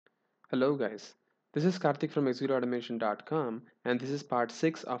Hello guys, this is Karthik from executeautomation.com and this is part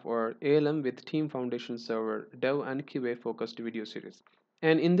 6 of our ALM with Team Foundation Server Dev and QA focused video series.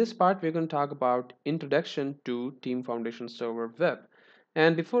 And in this part we're going to talk about Introduction to Team Foundation Server Web.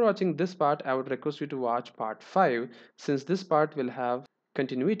 And before watching this part, I would request you to watch part 5 since this part will have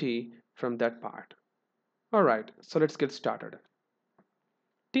continuity from that part. Alright, so let's get started.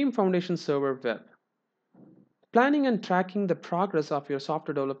 Team Foundation Server Web. Planning and tracking the progress of your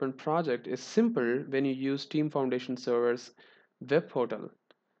software development project is simple when you use Team Foundation Server's web portal.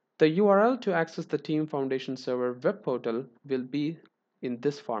 The URL to access the Team Foundation Server web portal will be in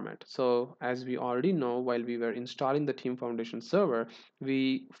this format. So as we already know, while we were installing the Team Foundation Server,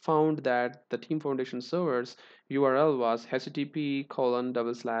 we found that the Team Foundation Server's URL was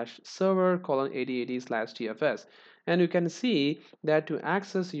http://server:8080/tfs. And you can see that to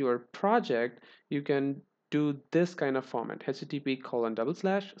access your project, you can do this kind of format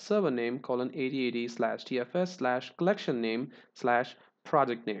http://server name:8080/tfs/collection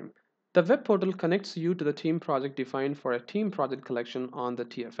name/project name. The web portal connects you to the team project defined for a team project collection on the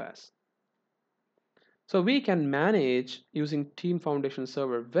TFS. So we can manage using Team Foundation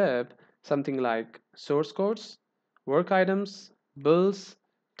Server Web something like source codes, work items, bills,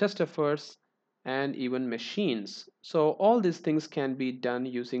 test efforts, and even machines. So all these things can be done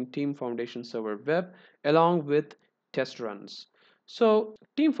using Team Foundation Server Web along with test runs. So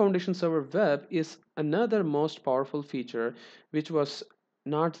Team Foundation Server Web is another most powerful feature which was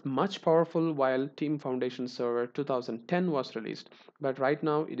not much powerful while Team Foundation Server 2010 was released, but right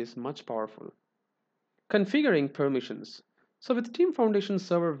now it is much powerful. Configuring permissions. So with Team Foundation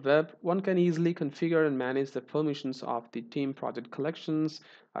Server Web, one can easily configure and manage the permissions of the team project collections,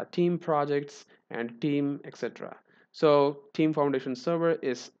 team projects, and team, etc. So Team Foundation Server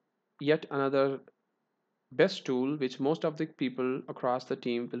is yet another best tool which most of the people across the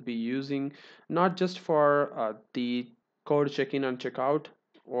team will be using, not just for the code check-in and check-out,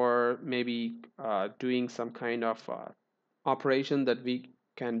 or maybe doing some kind of operation that we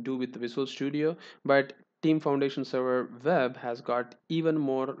can do with the Visual Studio, but Team Foundation Server Web has got even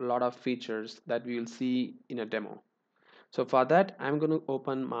more lot of features that we will see in a demo. So for that, I'm going to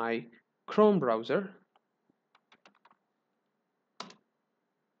open my Chrome browser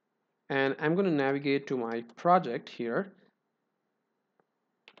and I'm going to navigate to my project here.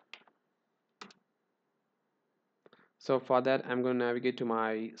 So for that, I'm going to navigate to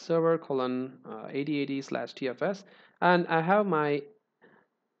my server colon 8080/tfs, and I have my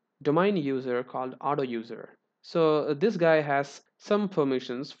domain user called auto user. So this guy has some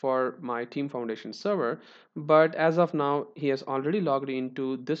permissions for my Team Foundation server, but as of now, he has already logged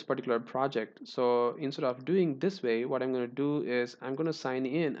into this particular project. So instead of doing this way, what I'm going to do is I'm going to sign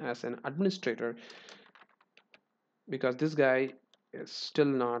in as an administrator because this guy is still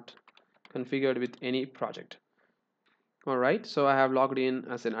not configured with any project. Alright, so I have logged in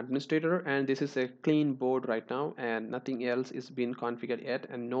as an administrator and this is a clean board right now and nothing else is being configured yet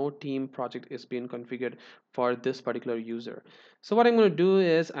and no team project is being configured for this particular user. So what I'm going to do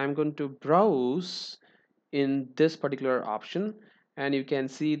is I'm going to browse in this particular option and you can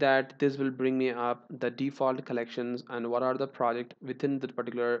see that this will bring me up the default collections and what are the project within the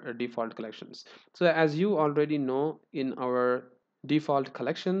particular default collections. So as you already know, in our default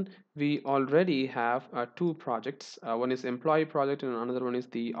collection we already have two projects. One is employee project and another one is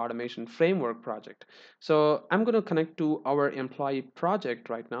the automation framework project. So I'm going to connect to our employee project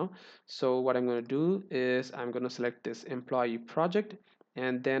right now. So what I'm going to do is I'm going to select this employee project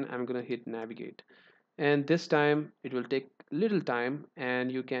and then I'm going to hit navigate, and this time it will take little time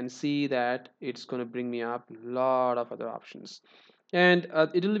and you can see that it's going to bring me up a lot of other options, and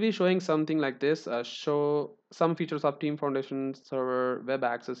it will be showing something like this: show some features of Team Foundation server web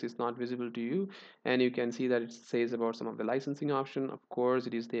access is not visible to you, and you can see that it says about some of the licensing option. Of course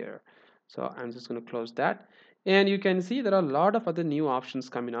it is there, so I'm just going to close that, and you can see there are a lot of other new options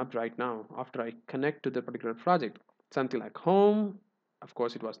coming up right now after I connect to the particular project. Something like home, of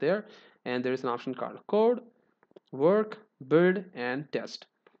course it was there, and there is an option called code, work, build, and test.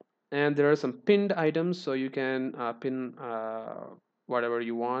 And there are some pinned items, so you can pin whatever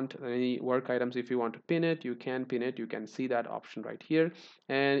you want, any work items. If you want to pin it, you can pin it. You can see that option right here,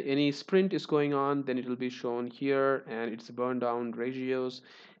 and any sprint is going on, then it will be shown here, and it's burn down ratios,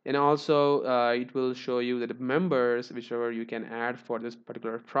 and also it will show you the members whichever you can add for this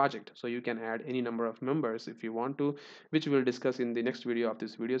particular project. So you can add any number of members if you want to, which we'll discuss in the next video of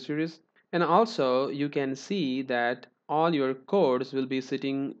this video series. And also you can see that all your codes will be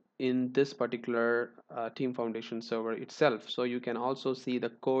sitting in this particular Team Foundation server itself. So you can also see the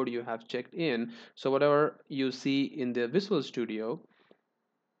code you have checked in. So whatever you see in the Visual Studio,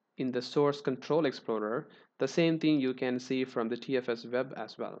 in the source control explorer, the same thing you can see from the TFS web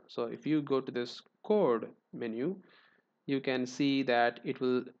as well. So if you go to this code menu, you can see that it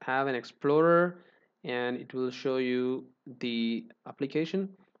will have an explorer and it will show you the application.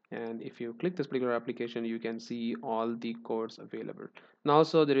 And if you click this particular application, you can see all the codes available. And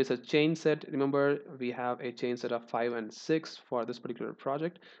also there is a chain set. Remember, we have a chain set of 5 and 6 for this particular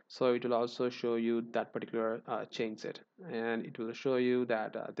project. So it will also show you that particular chain set, and it will show you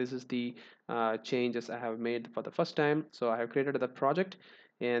that this is the changes I have made for the first time. So I have created the project,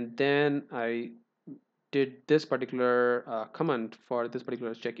 and then I did this particular command for this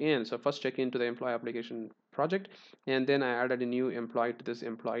particular check-in. So first check in to the employee application project, and then I added a new employee to this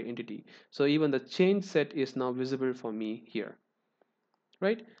employee entity. So even the change set is now visible for me here,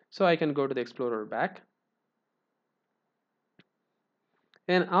 right? So I can go to the Explorer back,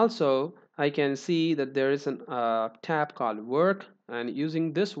 and also I can see that there is a tab called work, and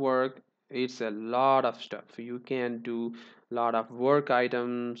using this work, it's a lot of stuff. You can do a lot of work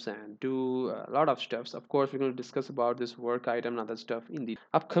items and do a lot of stuffs. Of course, we're going to discuss about this work item and other stuff in the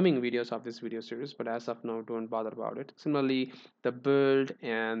upcoming videos of this video series, but as of now, don't bother about it. Similarly, the build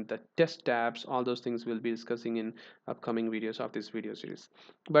and the test tabs, all those things we'll be discussing in upcoming videos of this video series.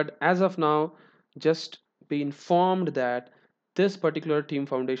 But as of now, just be informed that this particular Team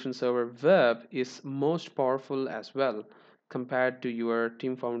Foundation Server web is most powerful as well compared to your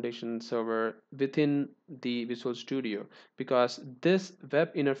Team Foundation server within the Visual Studio, because this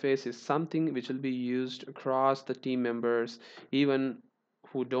web interface is something which will be used across the team members, even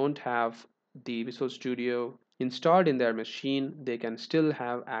who don't have the Visual Studio installed in their machine. They can still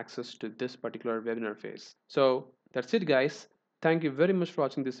have access to this particular web interface. So that's it, guys. Thank you very much for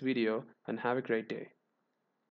watching this video, and have a great day.